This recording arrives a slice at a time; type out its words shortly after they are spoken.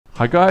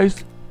Hi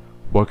guys,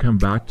 welcome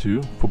back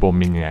to Football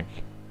Maniac.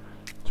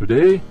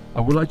 Today, I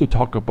would like to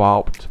talk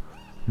about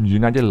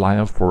United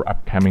lineup for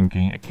upcoming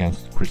game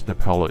against Crystal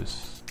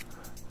Palace.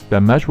 The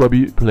match will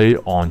be played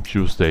on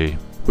Tuesday,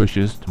 which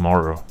is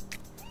tomorrow.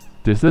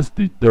 This is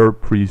the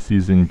third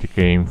preseason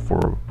game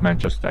for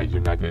Manchester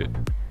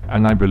United,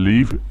 and I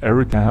believe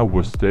Ten Hag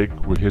will stick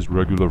with his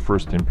regular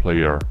first team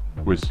player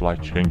with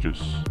slight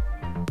changes.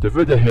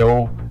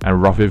 Tyrell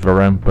and Raphanel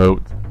Varane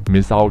both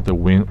missed out the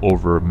win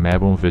over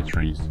Melbourne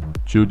Victory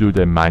due to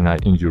their minor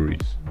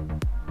injuries,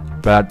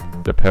 but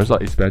the pairs are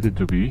expected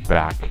to be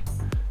back.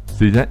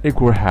 Zidane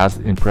Iqbal has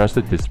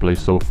impressive display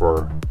so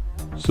far,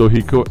 so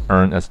he could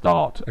earn a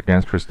start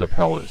against Crystal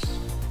Palace.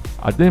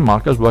 I think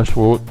Marcus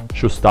Rashford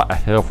should start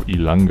ahead of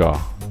Elanga,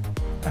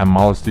 and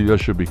Malacia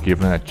should be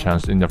given a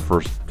chance in the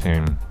first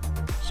team.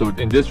 So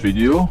in this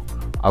video,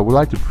 I would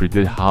like to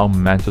predict how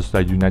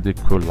Manchester United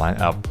could line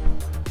up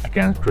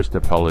against Crystal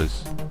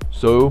Palace.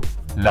 So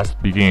let's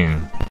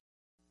begin.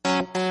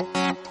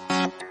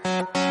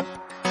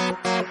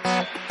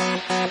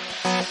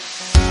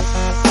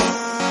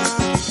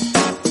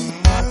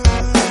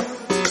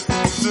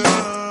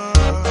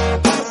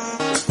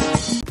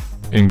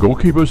 In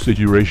goalkeeper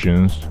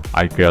situations,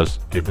 I guess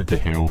David De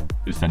Gea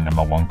is the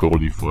 #1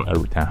 goalie for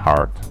Ten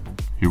Hag.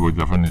 He will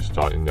definitely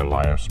start in the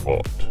lineup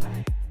spot.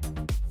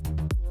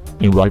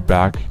 In right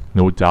back,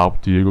 no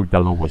doubt Diogo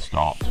Dalot will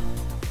start.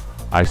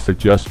 I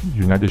suggest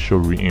United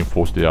should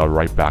reinforce their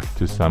right back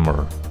this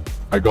summer.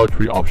 I got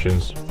 3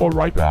 options for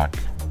right back: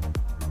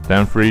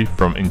 Danfrey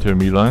from Inter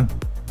Milan,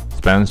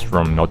 Spence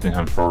from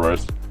Nottingham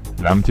Forest,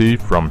 Lamptey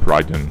from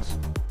Brighton.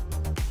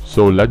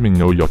 So let me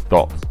know your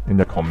thoughts in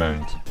the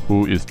comments.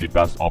 Who is the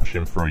best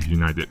option for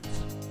United?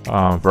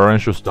 Varane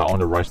should start on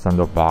the right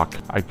center back.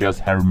 I guess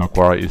Harry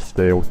Maguire is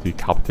still the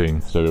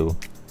captain, so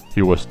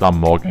he will start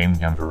more games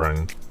than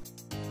Varane.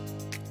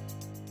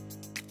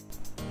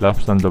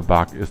 Left center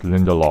back is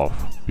Lindelof,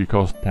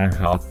 because Ten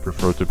Hag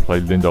prefers to play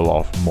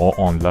Lindelof more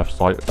on left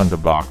side center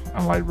back,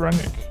 unlike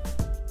Rangnick.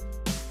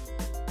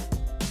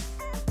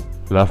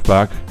 Left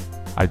back,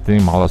 I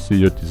think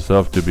Malacia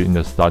deserves to be in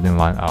the starting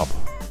lineup.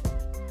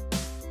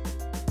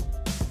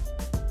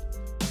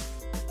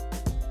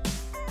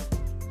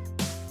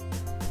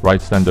 Right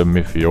center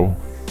midfield,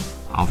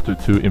 after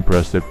 2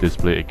 impressive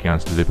displays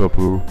against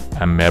Liverpool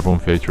and Melbourne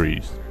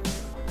Victory,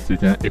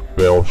 Zidane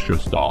Iqbal should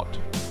start.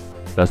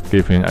 Let's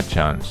give him a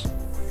chance.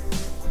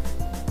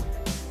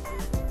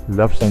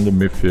 Left center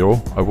midfield,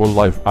 I would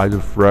like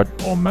either Fred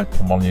or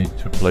McTominay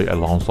to play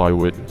alongside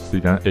with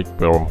Zidane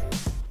Iqbal.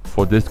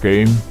 For this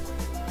game,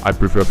 I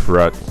prefer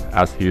Fred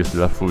as he is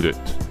left-footed.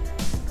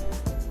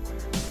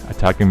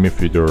 Attacking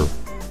midfielder,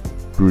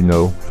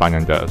 Bruno,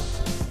 Fernandes.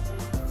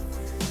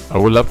 I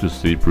would love to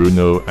see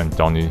Bruno and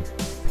Donny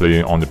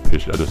playing on the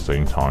pitch at the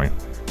same time.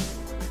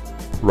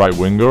 Right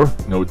winger,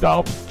 no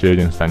doubt,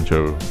 Jadon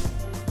Sancho.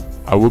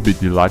 I would be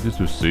delighted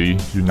to see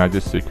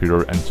United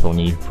secure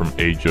Anthony from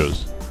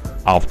Ajax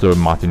after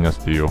Martinez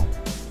deal.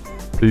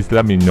 Please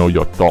let me know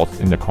your thoughts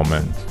in the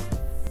comments.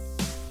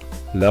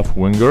 Left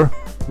winger,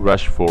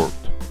 Rashford.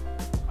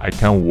 I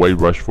can't wait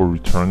Rashford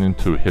returning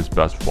to his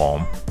best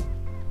form.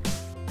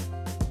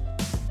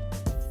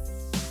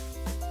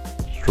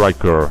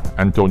 Striker,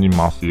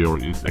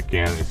 Marcus is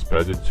again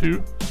expected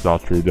to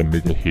start through the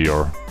middle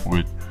here,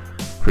 with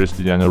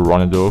Cristiano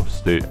Ronaldo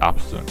stay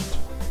absent.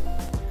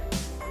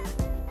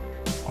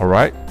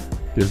 Alright,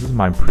 this is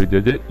my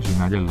predicted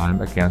United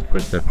lineup against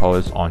Crystal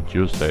Palace on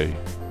Tuesday.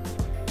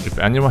 If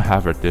anyone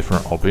have a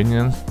different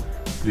opinions,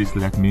 please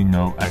let me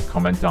know and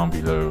comment down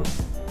below.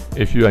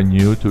 If you are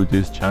new to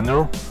this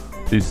channel,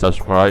 please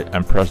subscribe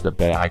and press the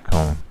bell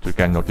icon to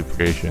get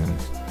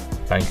notifications.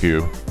 Thank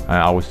you,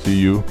 and I will see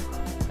you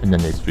in the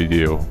next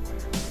video.